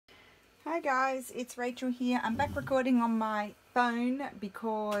Hi guys, it's Rachel here. I'm back recording on my phone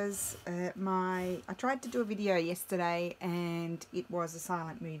because I tried to do a video yesterday and it was a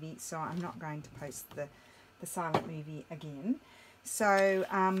silent movie, so I'm not going to post the silent movie again. So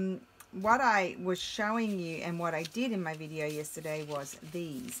what I was showing you and what I did in my video yesterday was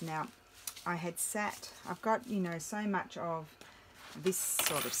these. Now I've got, you know, so much of this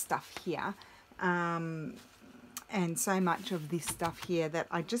sort of stuff here. And so much of this stuff here that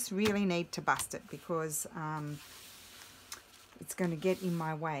I just really need to bust it because it's going to get in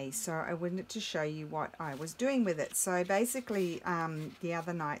my way. So I wanted to show you what I was doing with it. So basically the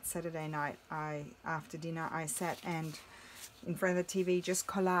other night, Saturday night, after dinner, I sat and in front of the TV just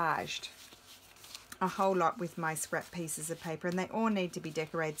collaged a whole lot with my scrap pieces of paper, and they all need to be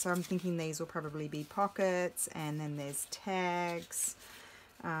decorated. So I'm thinking these will probably be pockets, and then there's tags,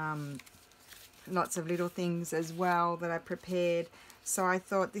 lots of little things as well that I prepared. So I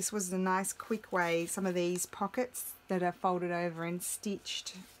thought this was a nice quick way. Some of these pockets that are folded over and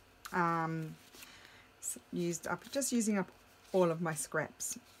stitched, just using up all of my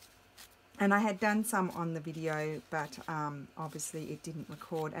scraps. And I had done some on the video, but obviously it didn't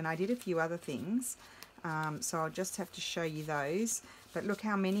record, and I did a few other things, so I'll just have to show you those. But look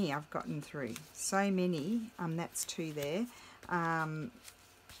how many I've gotten through. So many. That's two there.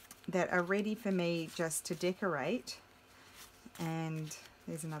 That are ready for me just to decorate. And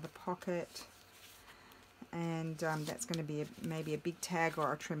there's another pocket, and that's going to be maybe a big tag, or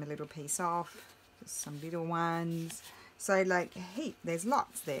I'll trim a little piece off. Just some little ones. So like there's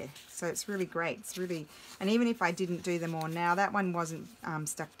lots there, so it's really great. It's really, and even if I didn't do them all now, that one wasn't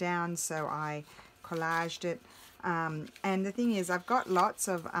stuck down, so I collaged it. And the thing is, I've got lots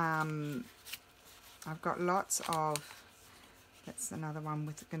of that's another one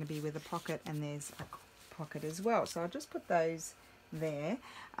with going to be with a pocket, and there's a pocket as well. So I'll just put those there.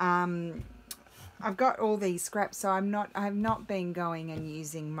 I've got all these scraps, so I've not been going and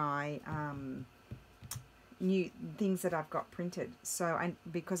using my new things that I've got printed. So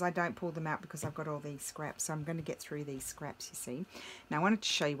because I don't pull them out because I've got all these scraps, so I'm going to get through these scraps, you see. Now I wanted to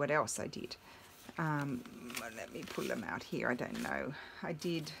show you what else I did. Let me pull them out here. I don't know.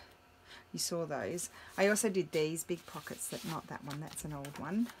 You saw those. I also did these big pockets, not that one, that's an old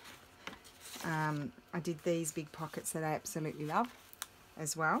one. I did these big pockets that I absolutely love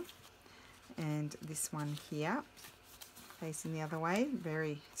as well. And this one here, facing the other way,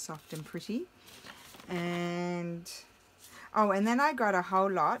 very soft and pretty. And and then I got a whole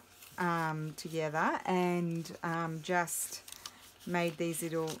lot together and just made these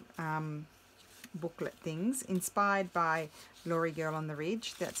little booklet things inspired by Laurie Girl on the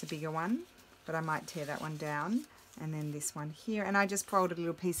Ridge. That's a bigger one, but I might tear that one down. And then this one here, and I just folded a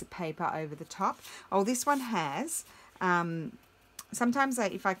little piece of paper over the top. Oh, this one has sometimes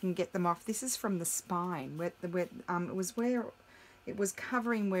if I can get them off, this is from the spine it was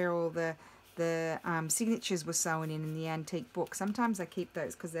covering where all the signatures were sewn in the antique book. Sometimes I keep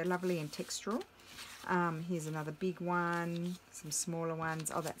those because they're lovely and textural. Here's another big one, some smaller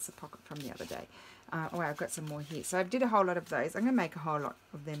ones. Oh, that's the pocket from the other day. I've got some more here. So I did a whole lot of those. I'm going to make a whole lot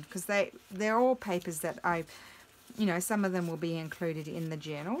of them because they're all papers that some of them will be included in the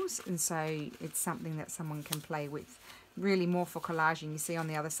journals, and so it's something that someone can play with. Really more for collaging. You see on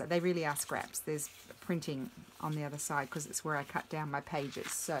the other side, they really are scraps. There's printing on the other side because it's where I cut down my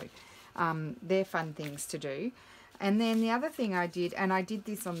pages. So they're fun things to do. And then the other thing I did, and I did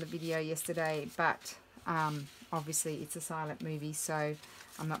this on the video yesterday, but obviously it's a silent movie, so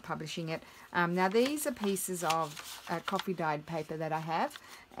I'm not publishing it. Now these are pieces of coffee dyed paper that I have,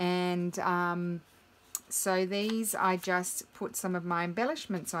 and so these I just put some of my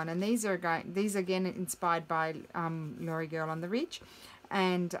embellishments on, and these again inspired by Laurie Girl on the Ridge,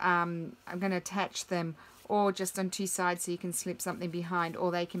 and I'm going to attach them or just on two sides so you can slip something behind, or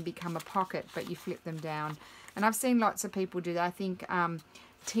they can become a pocket, but you flip them down. And I've seen lots of people do that. I think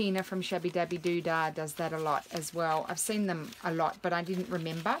Tina from Shabby Dabby Doodah does that a lot as well. I've seen them a lot, but I didn't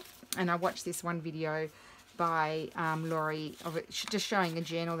remember. And I watched this one video by Laurie of it, just showing a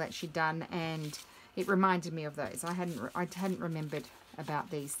journal that she'd done, and it reminded me of those. I hadn't remembered about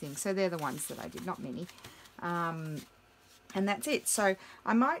these things. So they're the ones that I did, not many. And that's it. So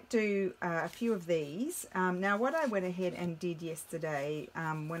I might do a few of these. Now what I went ahead and did yesterday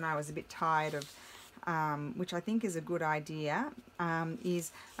when I was a bit tired of which I think is a good idea,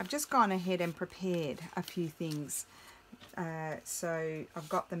 is I've just gone ahead and prepared a few things. So I've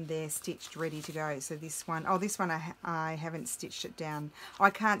got them there stitched, ready to go. So this one I haven't stitched it down. I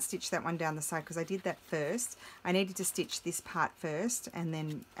can't stitch that one down the side because I did that first. I needed to stitch this part first and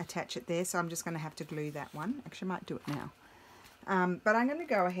then attach it there. So I'm just going to have to glue that one. Actually, I might do it now. But I'm going to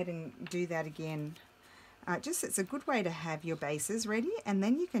go ahead and do that again. Just it's a good way to have your bases ready, and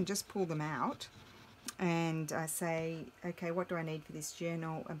then you can just pull them out and say, okay, what do I need for this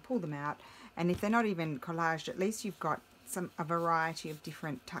journal, and pull them out. And if they're not even collaged, at least you've got a variety of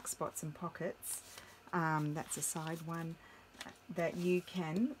different tuck spots and pockets. That's a side one that you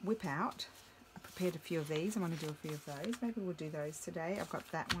can whip out. I prepared a few of these. I want to do a few of those. Maybe we'll do those today. I've got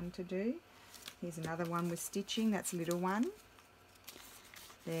that one to do. Here's another one with stitching. That's a little one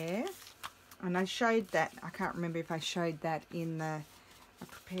there. And I showed that, I can't remember if I showed that in the, I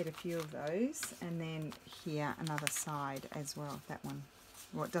prepared a few of those. And then here, another side as well, that one.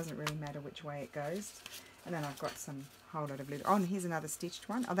 Well, it doesn't really matter which way it goes. And then I've got some whole lot of little, oh, and here's another stitched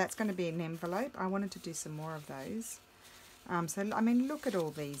one. Oh, that's going to be an envelope. I wanted to do some more of those. So, I mean, look at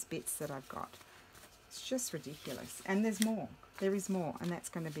all these bits that I've got. It's just ridiculous. And there's more. There is more. And that's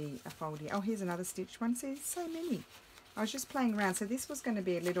going to be a foldy. Oh, here's another stitched one. See, there's so many. I was just playing around. So this was going to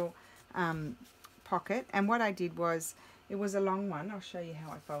be a little pocket. And what I did was, it was a long one. I'll show you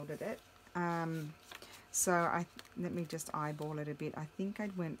how I folded it. So let me just eyeball it a bit. I think I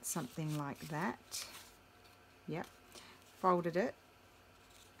went something like that. Yep. Folded it.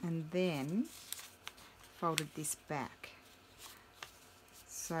 And then folded this back.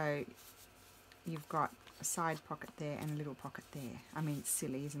 So you've got a side pocket there and a little pocket there. I mean, it's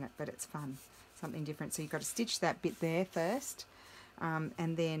silly, isn't it? But it's fun. Something different. So you've got to stitch that bit there first.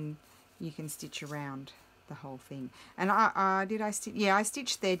 And then you can stitch around the whole thing. And did I stitch? Yeah, I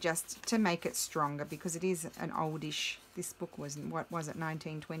stitched there just to make it stronger because it is an oldish, this book was, what was it,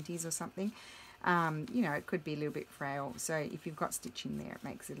 1920s or something. You know, it could be a little bit frail. So if you've got stitching there, it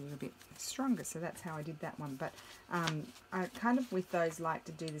makes it a little bit stronger. So that's how I did that one. But I kind of, with those, like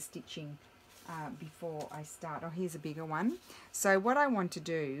to do the stitching before I start. Oh, here's a bigger one. So what I want to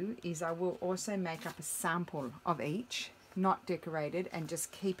do is I will also make up a sample of each, not decorated, and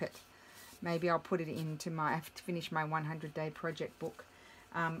just keep it. Maybe I'll put it into my, I have to finish my 100-day project book.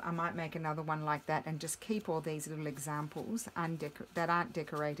 I might make another one like that and just keep all these little examples that aren't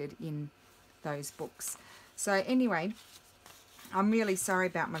decorated in those books. So anyway, I'm really sorry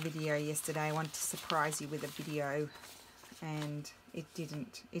about my video yesterday. I wanted to surprise you with a video and it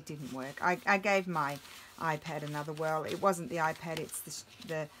didn't work. I gave my iPad another whirl. It wasn't the iPad, it's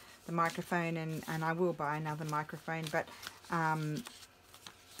the microphone, and I will buy another microphone, but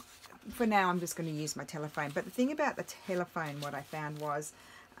for now I'm just going to use my telephone. But the thing about the telephone, what I found was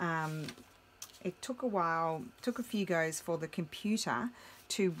it took a while, took a few goes for the computer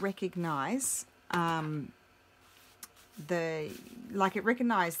to recognize it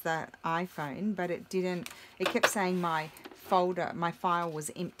recognized the iPhone, but it didn't. It kept saying my file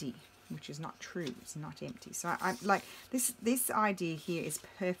was empty, which is not true. It's not empty. So I like this idea here is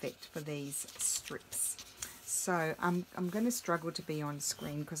perfect for these strips. So I'm going to struggle to be on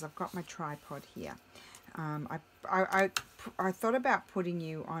screen because I've got my tripod here. I thought about putting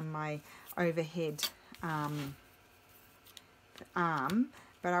you on my overhead arm,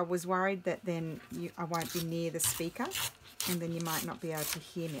 but I was worried that then I won't be near the speaker and then you might not be able to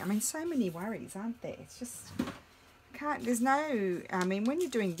hear me. I mean, so many worries, aren't there? It's just, there's no, I mean, when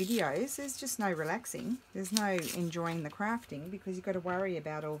you're doing videos, there's just no relaxing. There's no enjoying the crafting because you've got to worry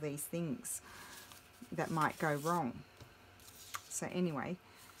about all these things that might go wrong. So anyway,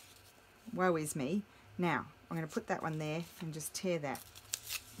 woe is me. Now, I'm going to put that one there and just tear that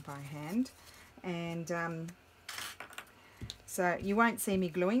by hand. And so you won't see me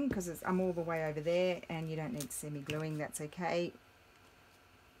gluing because I'm all the way over there and you don't need to see me gluing. That's okay.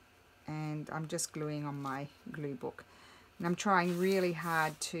 And I'm just gluing on my glue book. And I'm trying really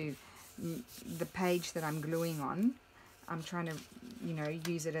hard to, the page that I'm gluing on, I'm trying to, you know,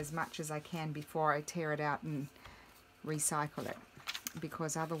 use it as much as I can before I tear it out and recycle it,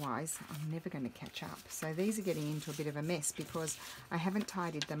 because otherwise I'm never going to catch up. So these are getting into a bit of a mess because I haven't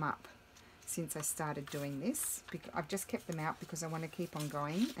tidied them up since I started doing this. I've just kept them out because I want to keep on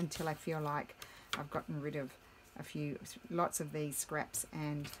going until I feel like I've gotten rid of lots of these scraps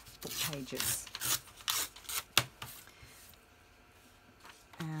and book pages.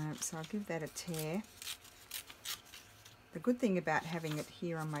 So I'll give that a tear. The good thing about having it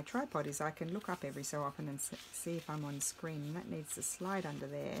here on my tripod is I can look up every so often and see if I'm on screen. And that needs to slide under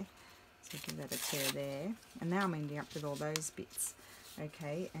there. So give that a tear there. And now I'm ending up with all those bits.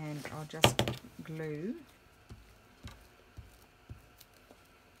 Okay, and I'll just glue.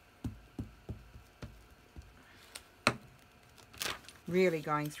 Really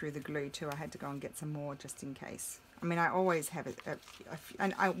going through the glue too. I had to go and get some more just in case. I mean, I always have it,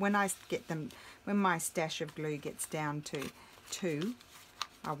 and when I get them, when my stash of glue gets down to 2,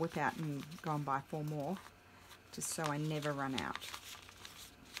 I'll whip out and go and buy 4 more. just so I never run out.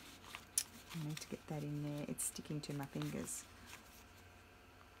 I need to get that in there. It's sticking to my fingers.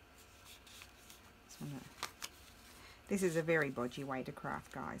 This is a very bodgy way to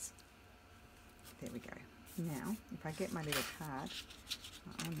craft, guys. There we go. Now, if I get my little card,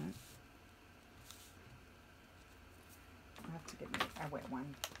 oh no, I have to get a wet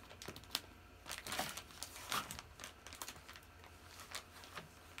one.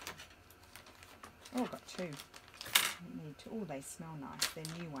 Oh, I've got two. I need to. Oh, they smell nice. They're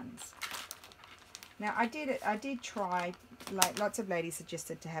new ones. Now, I did try, like lots of ladies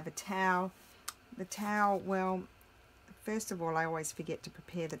suggested, to have a towel. The towel, well, first of all, I always forget to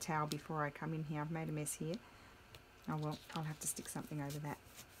prepare the towel before I come in here. I've made a mess here. Oh, well, I'll have to stick something over that.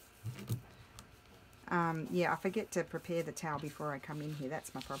 Yeah, I forget to prepare the towel before I come in here.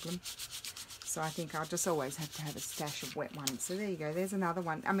 That's my problem. So I think I'll just always have to have a stash of wet ones. So there you go. There's another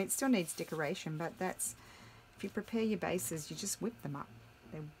one. I mean, it still needs decoration, but that's, if you prepare your bases, you just whip them up.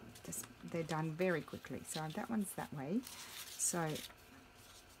 They're done very quickly. So that one's that way. So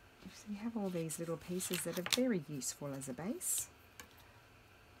you have all these little pieces that are very useful as a base.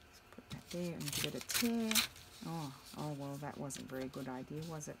 Just put that there and give it a tear. Oh well, that wasn't a very good idea,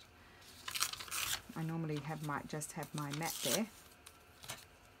 was it? I normally just have my mat there.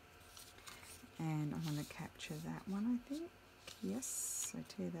 And I'm going to capture that one, I think. Yes, so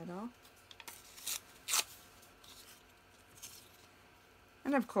tear that off.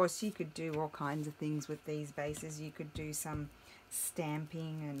 And of course you could do all kinds of things with these bases. You could do some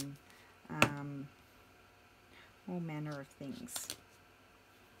stamping and all manner of things.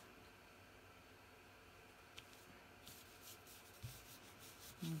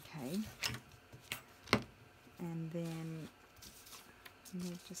 Okay. And then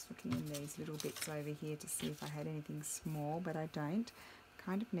I'm just looking in these little bits over here to see if I had anything small, but I don't.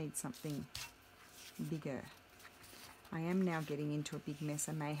 Kind of need something bigger. I am now getting into a big mess.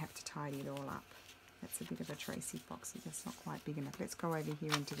 I may have to tidy it all up. That's a bit of a Tracy Foxy. That's not quite big enough. Let's go over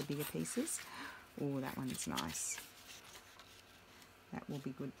here into the bigger pieces. Oh, that one's nice. That will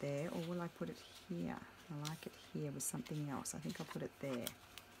be good there. Or will I put it here? I like it here with something else. I think I'll put it there.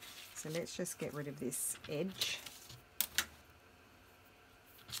 So let's just get rid of this edge.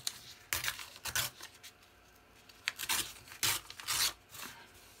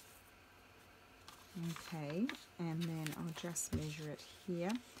 Okay, and then I'll just measure it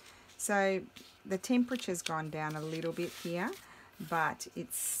here. So the temperature's gone down a little bit here, but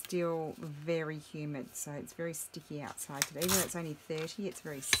it's still very humid, so it's very sticky outside today. Even though it's only 30, it's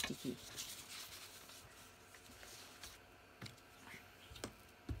very sticky.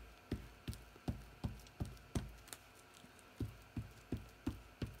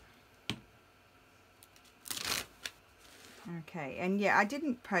 Okay, and yeah, I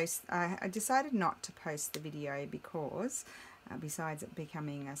didn't post, I decided not to post the video because besides it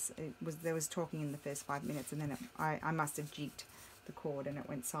becoming there was talking in the first 5 minutes, and then I must have jigged the cord and it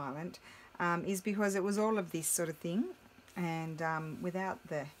went silent, is because it was all of this sort of thing, and without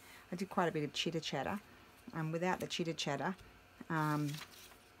I did quite a bit of chitter chatter, without the chitter chatter,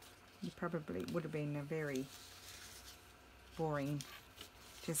 you probably would have been a very boring,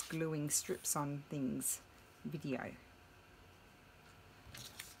 just gluing strips on things video.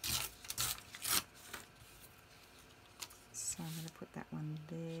 So I'm going to put that one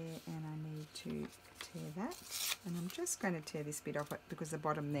there, and I need to tear that, and I'm just going to tear this bit off because the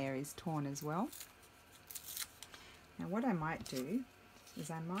bottom there is torn as well. Now what I might do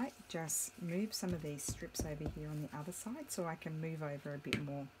is I might just move some of these strips over here on the other side so I can move over a bit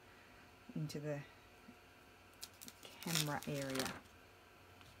more into the camera area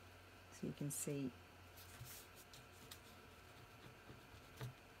so you can see.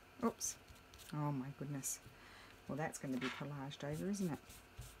 Oops, oh my goodness. Well, that's going to be collaged over, isn't it?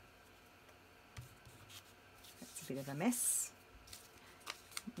 That's a bit of a mess.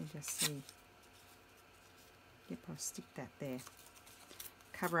 Let me just see. Yep, I'll stick that there.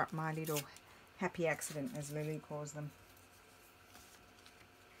 Cover up my little happy accident, as Lulu calls them.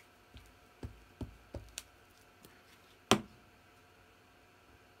 Okay,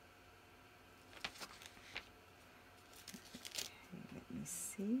 let me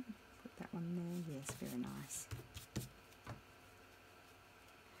see. Put that one there. Yes, very nice.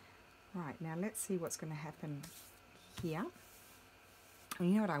 Right, now let's see what's going to happen here. And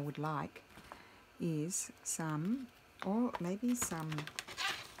you know what I would like is some, or maybe some,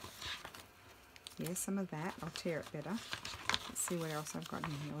 yeah, some of that. I'll tear it better. Let's see what else I've got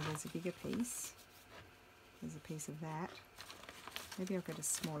in here. Oh, there's a bigger piece. There's a piece of that. Maybe I'll get a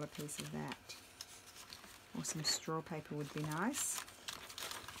smaller piece of that. Or some straw paper would be nice.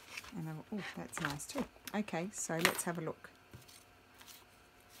 And oh, that's nice too. Okay, so let's have a look.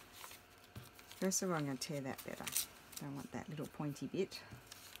 First of all, I'm going to tear that better. Don't want that little pointy bit.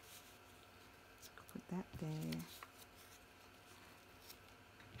 Put that there.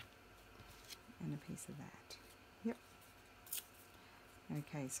 And a piece of that. Yep.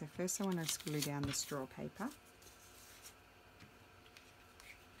 Okay, so first I want to glue down the straw paper.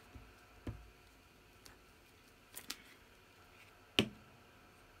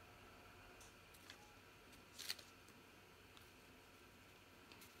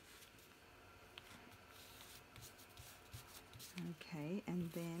 Okay, and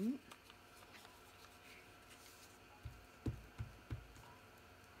then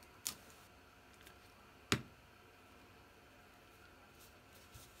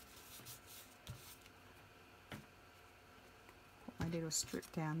put my little strip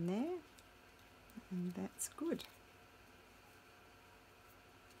down there, and that's good.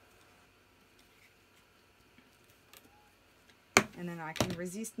 And then I can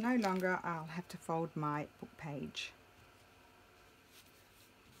resist no longer, I'll have to fold my book page.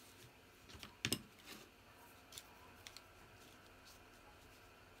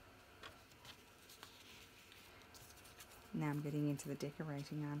 Now I'm getting into the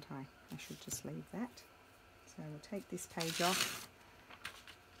decorating, aren't I? I should just leave that. So we'll take this page off.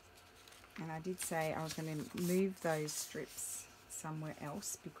 And I did say I was going to move those strips somewhere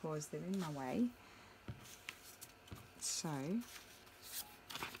else because they're in my way. So,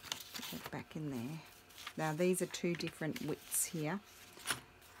 put that back in there. Now these are two different widths here.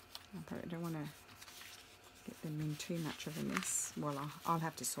 But I don't want to get them in too much of a mess. Well, I'll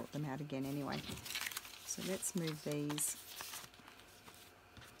have to sort them out again anyway. So let's move these.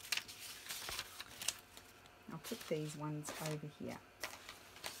 I'll put these ones over here.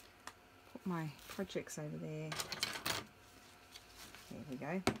 Put my projects over there. There we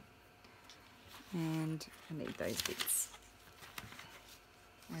go. And I need those bits.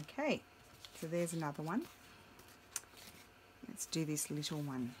 Okay, so there's another one. Let's do this little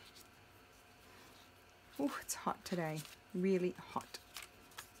one. Oh, it's hot today. Really hot.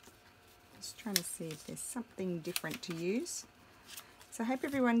 Just trying to see if there's something different to use. So I hope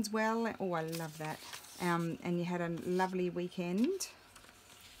everyone's well. Oh, I love that. And you had a lovely weekend.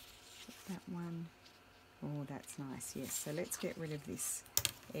 Put that one. Oh, that's nice. Yes. So let's get rid of this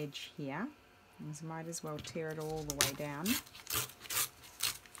edge here. And might as well tear it all the way down.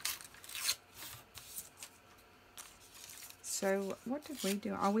 So what did we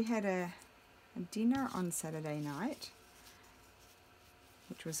do? Oh, we had a dinner on Saturday night,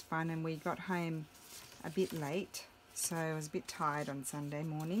 which was fun, and we got home a bit late, so I was a bit tired on Sunday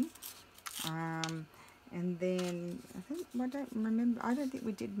morning. And then I don't think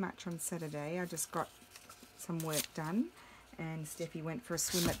we did much on Saturday. I just got some work done, and Steffi went for a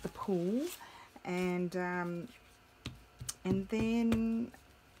swim at the pool, and then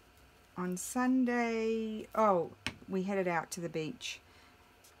on Sunday, we headed out to the beach,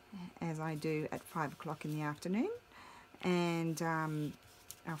 as I do, at 5 o'clock in the afternoon, and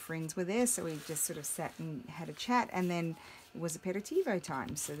our friends were there, so we just sort of sat and had a chat, and then it was aperitivo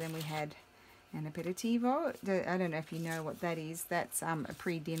time. So then we had an aperitivo. I don't know if you know what that is. That's a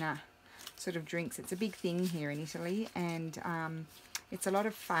pre-dinner sort of drinks. It's a big thing here in Italy, and it's a lot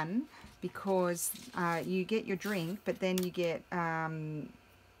of fun because you get your drink, but then you get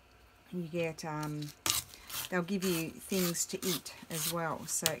they'll give you things to eat as well.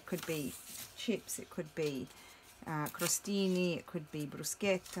 So it could be chips, it could be crostini, it could be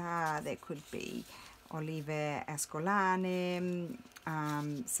bruschetta, there could be olive ascolane.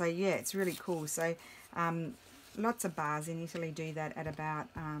 So yeah, it's really cool. So lots of bars in Italy do that at about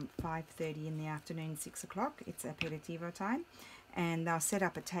 5:30 in the afternoon, 6 o'clock. It's aperitivo time, and they'll set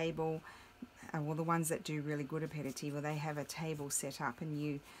up a table. Well, the ones that do really good aperitivo, they have a table set up, and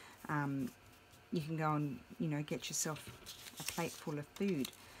you can go and get yourself a plate full of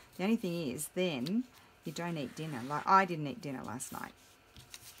food. The only thing is, then you don't eat dinner. Like I didn't eat dinner last night.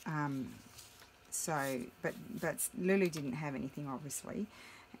 But Lulu didn't have anything, obviously,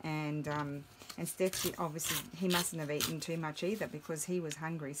 and Steph, obviously he mustn't have eaten too much either because he was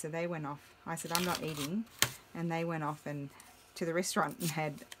hungry. So they went off. I said, I'm not eating, and they went off and to the restaurant and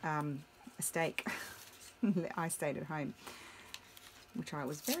had a steak. I stayed at home, which I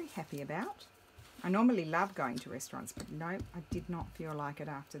was very happy about. I normally love going to restaurants, but no, I did not feel like it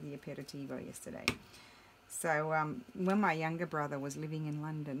after the aperitivo yesterday. So when my younger brother was living in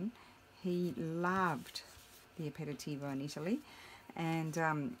London, he loved the aperitivo in Italy, and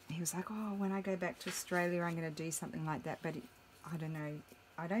he was like, oh, when I go back to Australia, I'm going to do something like that. But I don't know.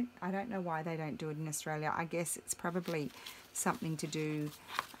 I don't know why they don't do it in Australia. I guess it's probably something to do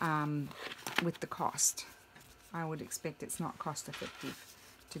with the cost. I would expect it's not cost effective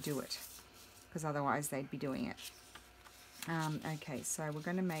to do it, because otherwise they'd be doing it. Okay, so we're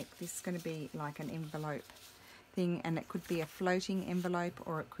going to make this going to be like an envelope thing, and it could be a floating envelope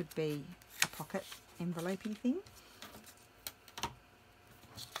or it could be a pocket envelopey thing.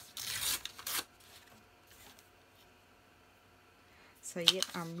 So yep,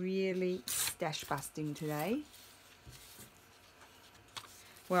 I'm really stash busting today.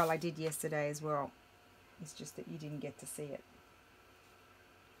 Well, I did yesterday as well. It's just that you didn't get to see it.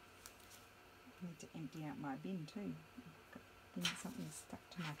 I need to empty out my bin too. Something stuck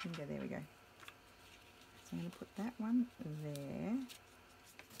to my finger. There we go. So I'm going to put that one there.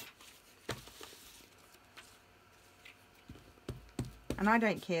 And I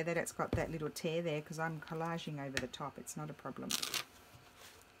don't care that it's got that little tear there because I'm collaging over the top. It's not a problem.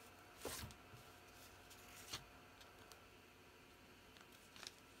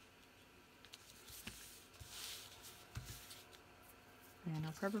 And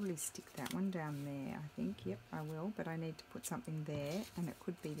I'll probably stick that one down there, I think. Yep, I will, but I need to put something there, and it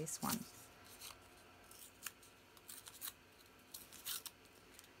could be this one.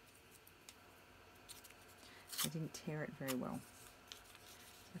 I didn't tear it very well.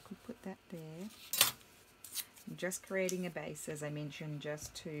 So I could put that there. I'm just creating a base, as I mentioned,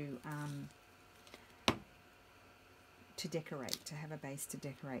 just to decorate, to have a base to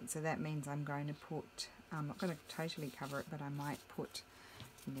decorate. So that means I'm going to put, I'm not going to totally cover it, but I might put,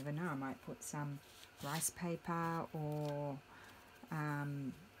 you never know, I might put some rice paper or,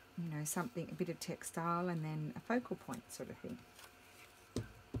 you know, something, a bit of textile, and then a focal point sort of thing.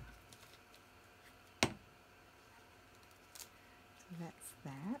 So that's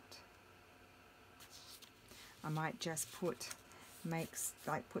that. I might just put,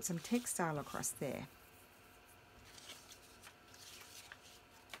 put some textile across there.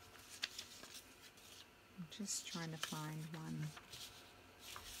 I'm just trying to find one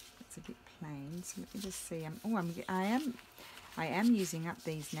that's a bit plain. So let me just see. I am using up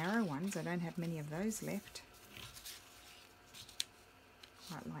these narrow ones. I don't have many of those left.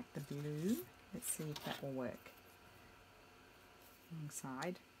 Quite like the blue. Let's see if that will work.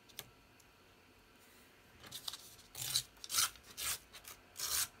 Alongside.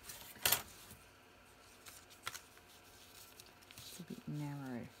 It's a bit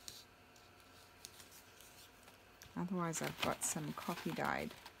narrow. Otherwise I've got some coffee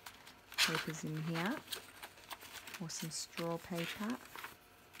dyed papers in here, or some straw paper.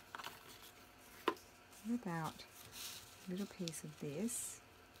 What about a little piece of this?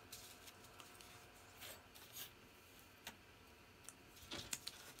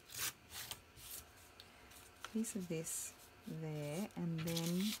 Piece of this there, and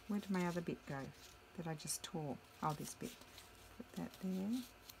then where did my other bit go that I just tore? Oh, this bit. Put that there.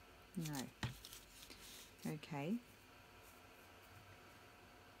 No. Okay.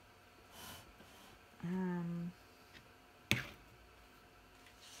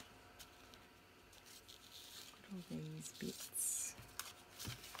 Put all these bits.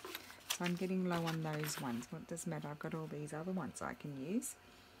 So I'm getting low on those ones. Well, it doesn't matter. I've got all these other ones I can use.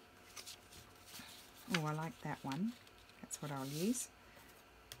 Oh, I like that one. That's what I'll use.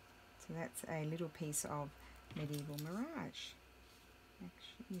 So that's a little piece of Medieval Mirage.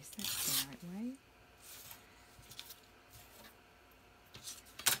 Actually, yes, that's the right way.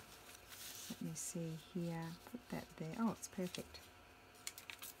 Let me see here. Put that there. Oh, it's perfect.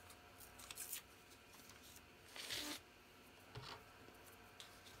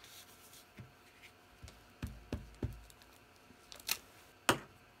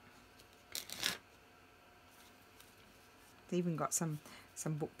 It's even got some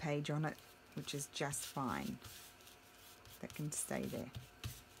book page on it, which is just fine. That can stay there.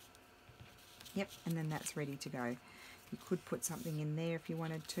 Yep, and then that's ready to go. You could put something in there if you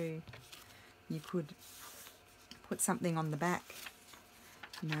wanted to. You could put something on the back.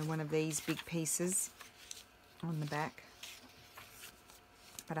 You know, one of these big pieces on the back.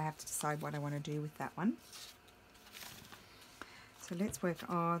 But I have to decide what I want to do with that one. So let's work.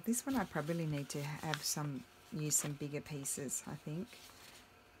 Oh, this one I probably need to have use some bigger pieces, I think.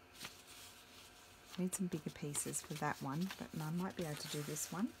 I need some bigger pieces for that one, but I might be able to do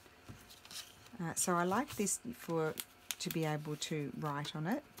this one. So I like this to be able to write on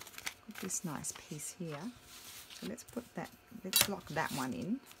it. Put this nice piece here. So let's put that, let's lock that one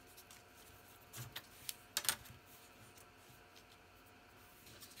in.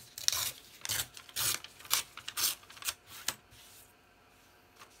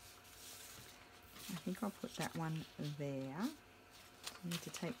 I think I'll put that one there. I need to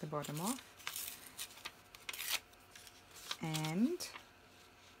take the bottom off. And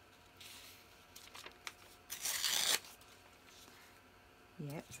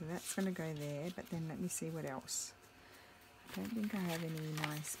So that's going to go there, but then let me see what else. I don't think I have any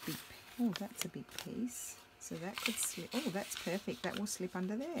nice big, oh, that's a big piece. So that could slip, oh, that's perfect. That will slip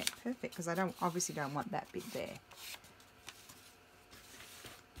under there. Perfect, because I obviously don't want that bit there.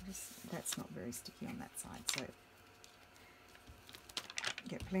 That's not very sticky on that side, so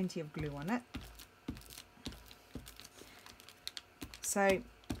get plenty of glue on it. So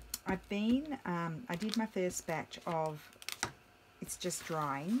I've been, I did my first batch of, it's just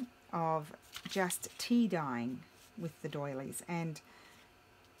drying, of just tea dyeing with the doilies, and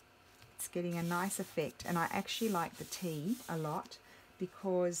it's getting a nice effect. And I actually like the tea a lot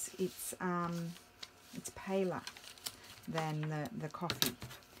because it's paler than the coffee,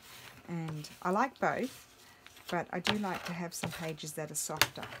 and I like both, but I do like to have some pages that are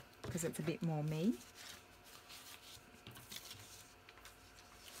softer because it's a bit more me.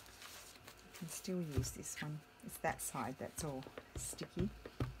 I can still use this one. It's that side that's all sticky.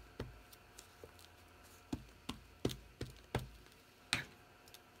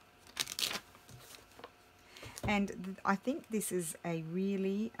 And I think this is a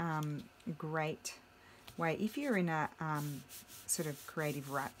really great way, if you're in a sort of creative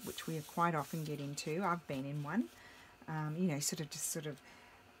rut, which we quite often get into. I've been in one, you know, sort of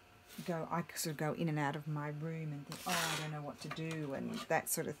go, I sort of go in and out of my room and think, oh, I don't know what to do, and that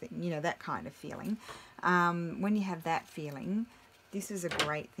sort of thing, you know, that kind of feeling. When you have that feeling, this is a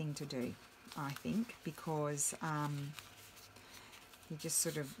great thing to do, I think, because you're just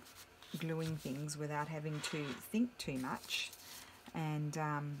sort of gluing things without having to think too much, and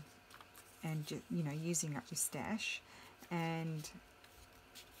just, you know, using up your stash, and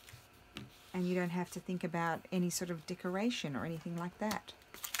you don't have to think about any sort of decoration or anything like that.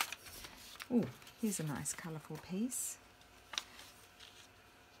 Oh, here's a nice colourful piece.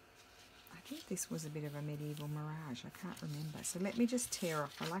 I think this was a bit of a medieval mirage, I can't remember. So let me just tear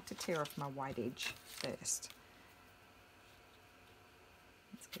off, I like to tear off my white edge first.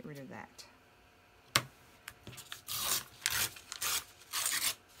 Let's get rid of that.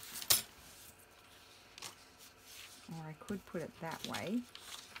 Or I could put it that way.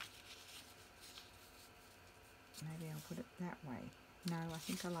 Maybe I'll put it that way. No, I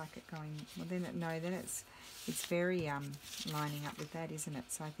think I like it going, well then then it's very lining up with that, isn't it?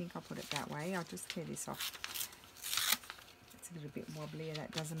 So I think I'll put it that way. I'll just tear this off. It's a little bit wobbly,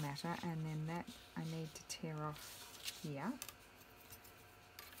 that doesn't matter. And then that I need to tear off here.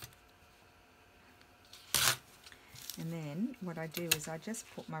 And then what I do is I just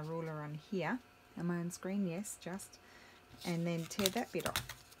put my ruler on here. Am I on screen? Yes, just. And then tear that bit off.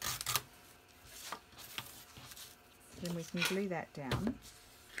 Then we can glue that down.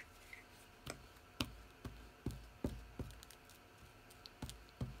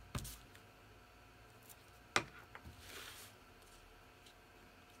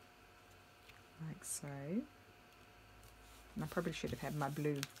 Like so. And I probably should have had my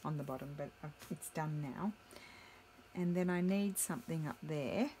blue on the bottom, but it's done now. And then I need something up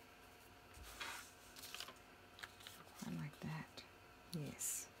there. I like that.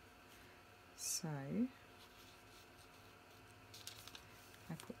 Yes. So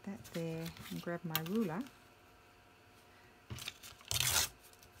I put that there and grab my ruler.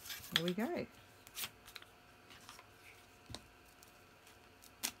 There we go. And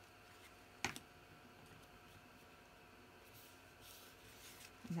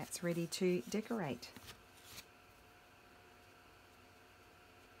that's ready to decorate.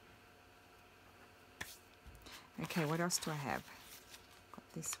 Okay, what else do I have? Got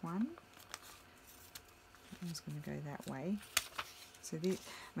this one. That one's going to go that way. So I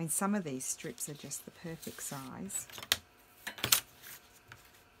mean, some of these strips are just the perfect size.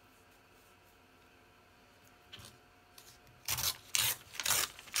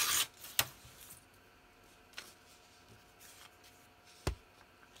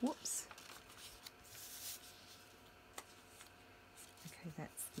 Whoops. Okay,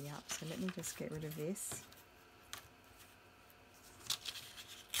 that's the up. So let me just get rid of this.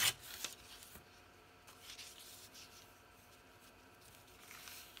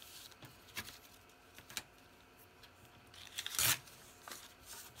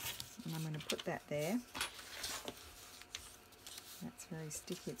 And I'm going to put that there. That's very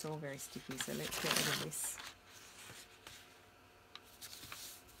sticky. It's all very sticky, so let's get rid of this.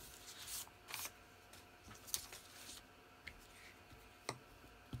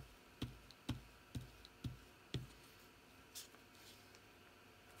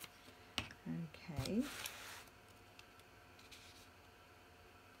 Okay.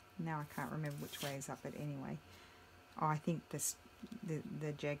 Now I can't remember which way is up, but anyway. Oh, I think this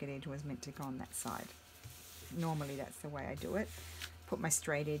the jagged edge was meant to go on that side. Normally that's the way I do it. put my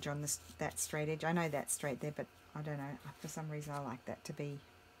straight edge on this, that straight edge. I know that's straight there, but I don't know, for some reason I like that to be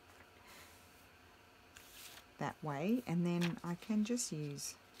that way, and then I can just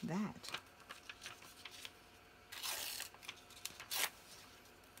use that.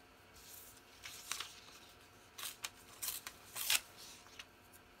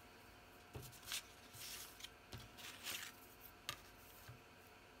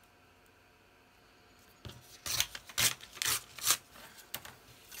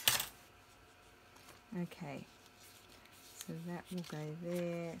 Okay, so that will go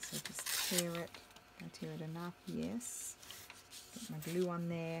there, so just tear it. I tear it enough, yes. Get my glue on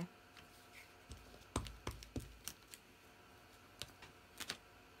there.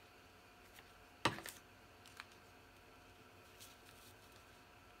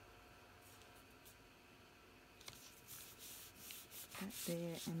 That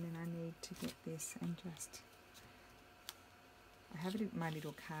there, and then I need to get this and just, I have it in my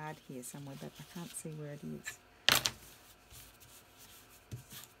little card here somewhere, but I can't see where it is.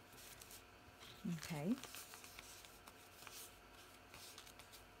 Okay.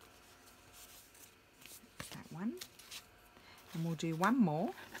 That one. And we'll do one more.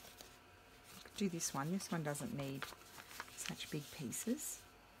 Do this one. This one doesn't need such big pieces.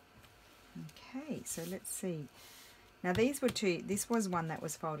 Okay, so let's see. Now these were two, this was one that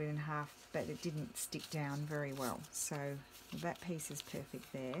was folded in half, but it didn't stick down very well. So that piece is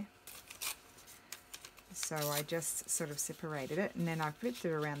perfect there. So I just sort of separated it, and then I flipped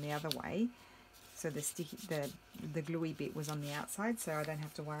it around the other way. So the sticky, the gluey bit was on the outside, so I don't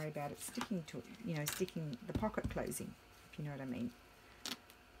have to worry about it sticking to it, you know, sticking the pocket closing, if you know what I mean.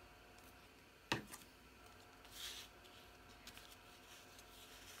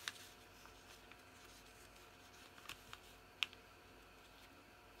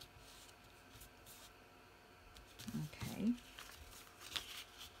 Okay.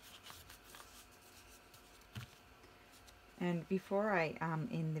 And before I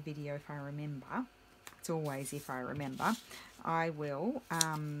end the video, if I remember, it's always if I remember, I will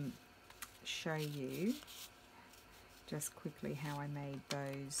show you just quickly how I made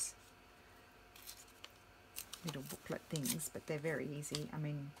those little booklet things, but they're very easy. I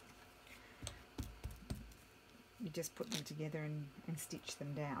mean, you just put them together and stitch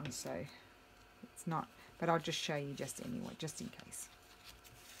them down, so it's not, but I'll just show you just anyway, just in case.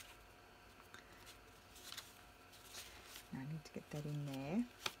 Now I need to get that in there.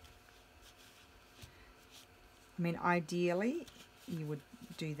 I mean, ideally you would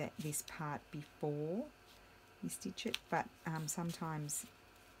do this part before you stitch it, but sometimes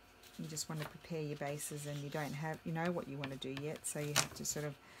you just want to prepare your bases and you don't have, you know what you want to do yet, so you have to sort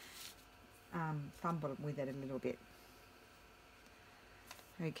of fumble with it a little bit.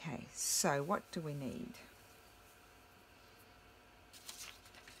 Okay, so what do we need?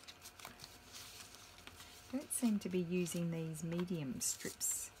 Don't seem to be using these medium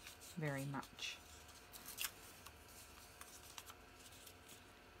strips very much.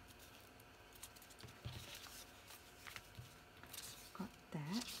 Got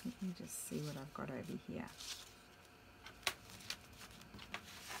that. Let me just see what I've got over here.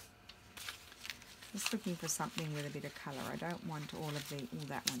 Just looking for something with a bit of colour. I don't want all of the, oh,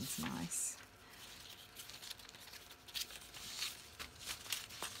 that one's nice.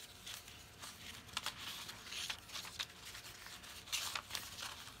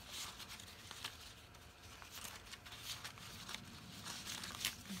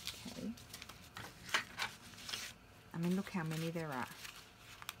 Okay. I mean, look how many there are.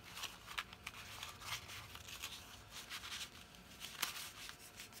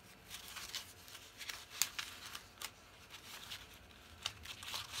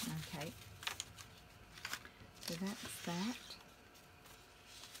 Okay, so that's that.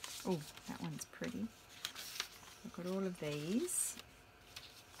 Oh, that one's pretty. I've got all of these.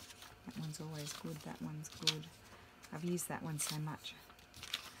 That one's always good, that one's good. I've used that one so much.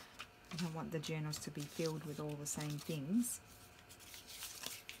 I don't want the journals to be filled with all the same things.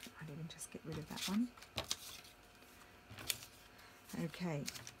 I'd even just get rid of that one. Okay.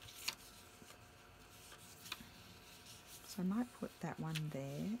 So I might put that one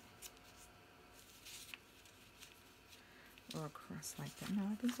there. Or across like that. No,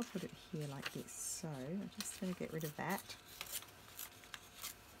 I think I'll put it here like this. So I'm just going to get rid of that.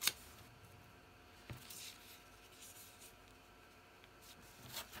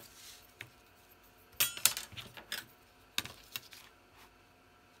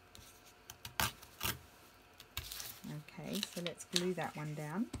 Okay, so let's glue that one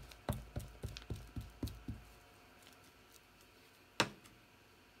down.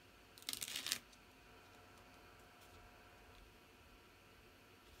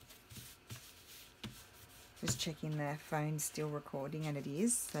 Just checking the phone's still recording, and it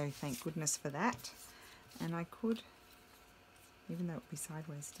is, so thank goodness for that. And I could, even though it would be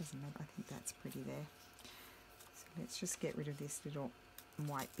sideways, doesn't matter. I think that's pretty there. So let's just get rid of this little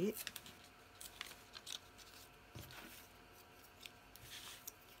white bit.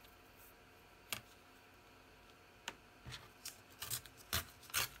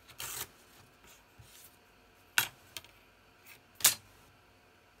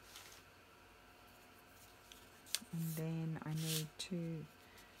 And then I need to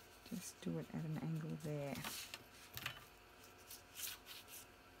just do it at an angle there.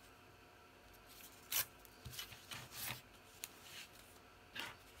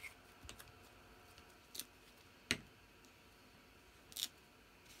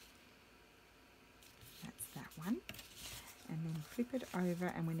 That's that one. And then flip it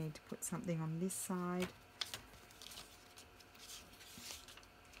over, and we need to put something on this side.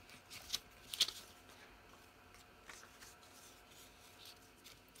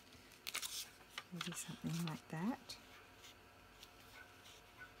 Maybe something like that.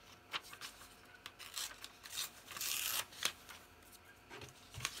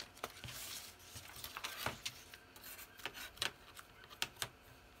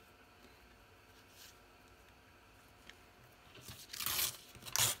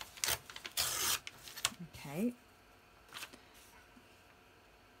 Okay.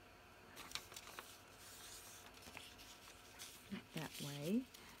 That way.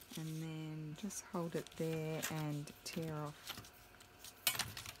 And then just hold it there and tear off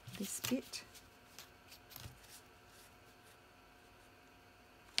this bit.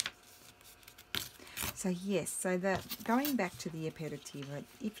 So yes, so going back to the aperitivo,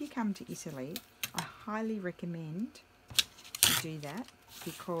 if you come to Italy, I highly recommend you do that,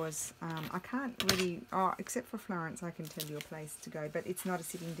 because I can't really, except for Florence, I can tell you a place to go, but it's not a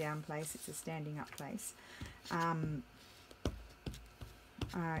sitting down place, it's a standing up place.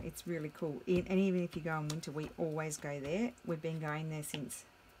 It's really cool. And even if you go in winter, we always go there. We've been going there since,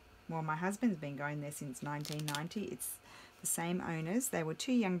 well, my husband's been going there since 1990. It's the same owners. They were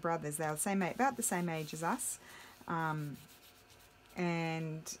two young brothers. They were about the same age as us. And,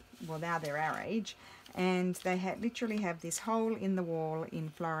 well, now they're our age. And they literally have this hole in the wall in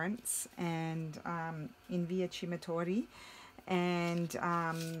Florence and in Via Cimitori. And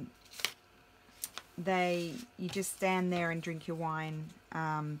you just stand there and drink your wine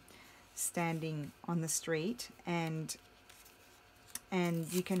standing on the street, and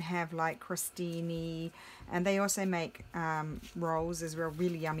you can have like crostini, and they also make rolls as well,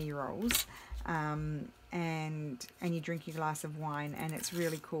 really yummy rolls, and you drink your glass of wine, and it's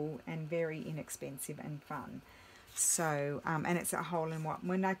really cool and very inexpensive and fun. So and it's a hole in one.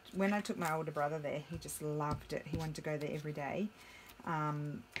 When I took my older brother there, he just loved it. He wanted to go there every day.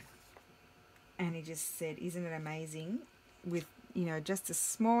 And he just said, isn't it amazing, with, you know, just a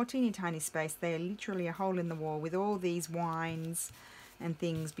small teeny tiny space. They're literally a hole in the wall with all these wines and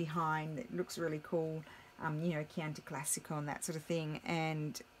things behind. It looks really cool, you know, Chianti Classico and that sort of thing.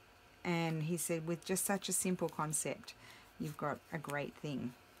 And he said, with just such a simple concept, you've got a great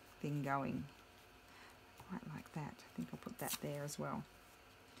thing going. Quite like that. I think I'll put that there as well.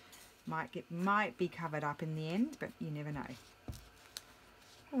 Might be covered up in the end, but you never know.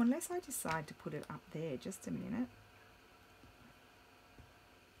 Oh, unless I decide to put it up there. Just a minute.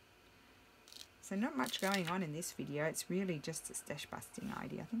 So not much going on in this video. It's really just a stash busting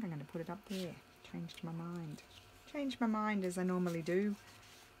idea. I think I'm going to put it up there. Changed my mind. Changed my mind as I normally do.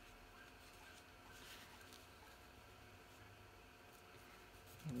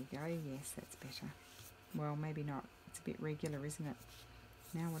 There we go. Yes, that's better. Well, maybe not. It's a bit regular, isn't it?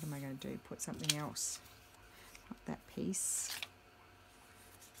 Now what am I going to do? Put something else. Up that piece.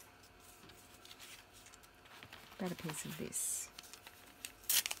 About a piece of this.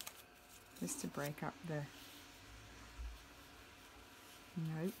 Just to break up the...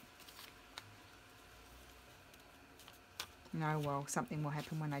 Nope. No, well, something will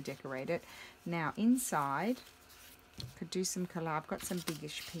happen when I decorate it. Now, inside, could do some colour. I've got some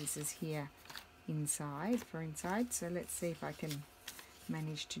biggish pieces here inside, so let's see if I can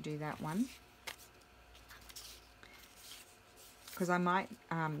manage to do that one. Because I might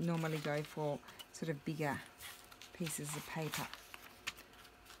normally go for sort of bigger pieces of paper.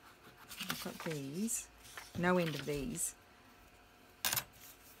 I've got these, no end of these.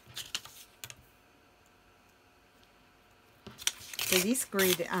 So this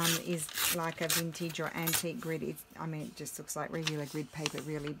grid is like a vintage or antique grid. I mean, it just looks like regular grid paper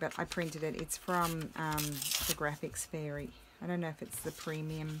really, but I printed it. It's from the Graphics Fairy. I don't know if it's the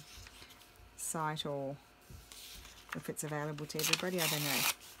premium site or if it's available to everybody. I don't know.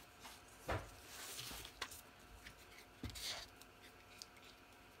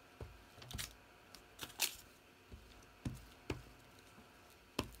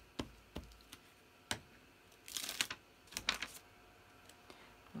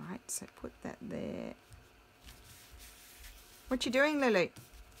 Right, so put that there. What you doing, Lulu?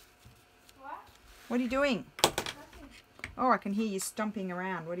 What? What are you doing? Nothing. Oh, I can hear you stomping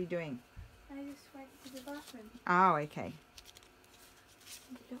around. What are you doing? I just went to the bathroom. Oh, okay.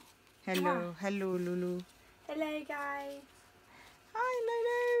 Hello. Hello, Lulu. Hello, guys. Hi,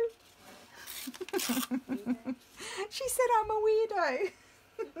 Lulu. She said I'm a weirdo.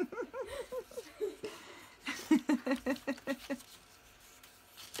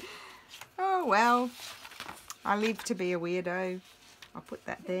 Oh, well, I live to be a weirdo. I'll put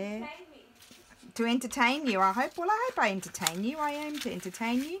that there. To entertain you, I hope. Well, I hope I entertain you. I aim to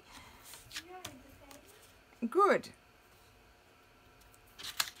entertain you. Good.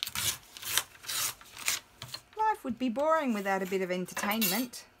 Life would be boring without a bit of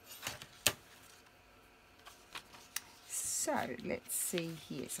entertainment. So, let's see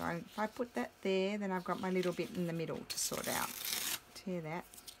here. So, if I put that there, then I've got my little bit in the middle to sort out. Tear that.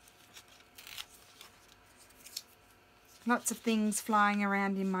 Lots of things flying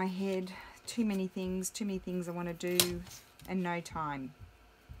around in my head. Too many things I want to do, and no time.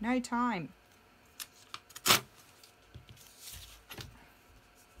 No time.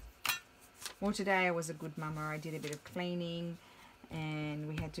 Well, today I was a good mama. I did a bit of cleaning, and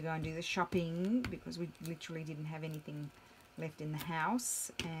we had to go and do the shopping because we literally didn't have anything left in the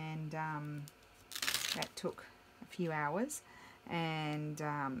house, and that took a few hours, and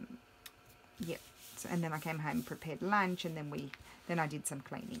yeah. So, and then I came home and prepared lunch, and then I did some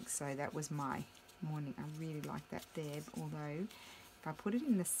cleaning. So that was my morning. I really like that there, although if I put it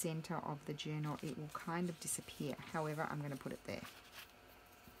in the center of the journal, it will kind of disappear. However, I'm going to put it there.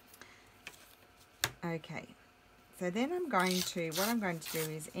 Okay, so then what I'm going to do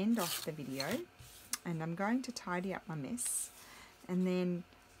is end off the video, and I'm going to tidy up my mess, and then,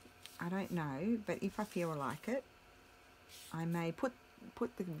 I don't know, but if I feel like it, I may put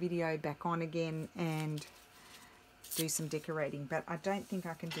the video back on again and do some decorating, but I don't think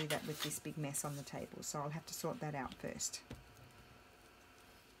I can do that with this big mess on the table, so I'll have to sort that out first.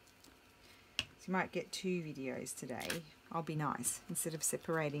 So you might get 2 videos today. I'll be nice. Instead of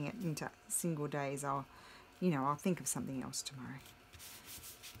separating it into single days, I'll think of something else tomorrow.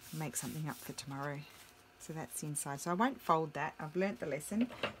 Make something up for tomorrow. So that's the inside. So I won't fold that. I've learnt the lesson.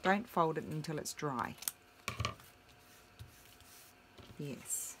 Don't fold it until it's dry.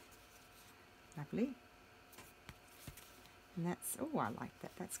 Yes. Lovely. And that's, oh, I like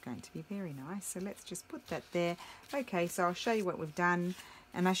that. That's going to be very nice. So let's just put that there. Okay, so I'll show you what we've done.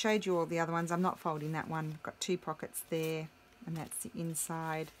 And I showed you all the other ones. I'm not folding that one. I've got 2 pockets there, and that's the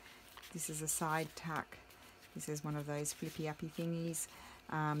inside. This is a side tuck. This is one of those flippy-uppy thingies.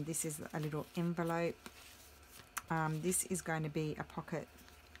 This is a little envelope. This is going to be a pocket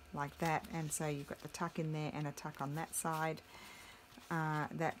like that, and so you've got the tuck in there and a tuck on that side.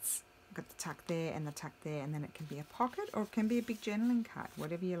 That's got the tuck there and the tuck there, and then it can be a pocket or it can be a big journaling card,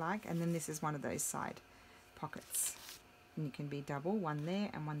 whatever you like. And then this is one of those side pockets. And you can be double, one there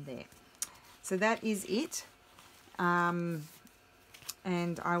and one there. So that is it. And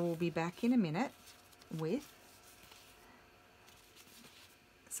I will be back in a minute with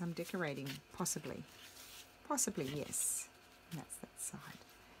some decorating, possibly. Possibly, yes. And that's that side.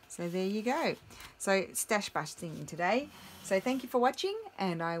 So there you go. So stash busting today. So thank you for watching,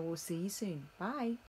 and I will see you soon. Bye.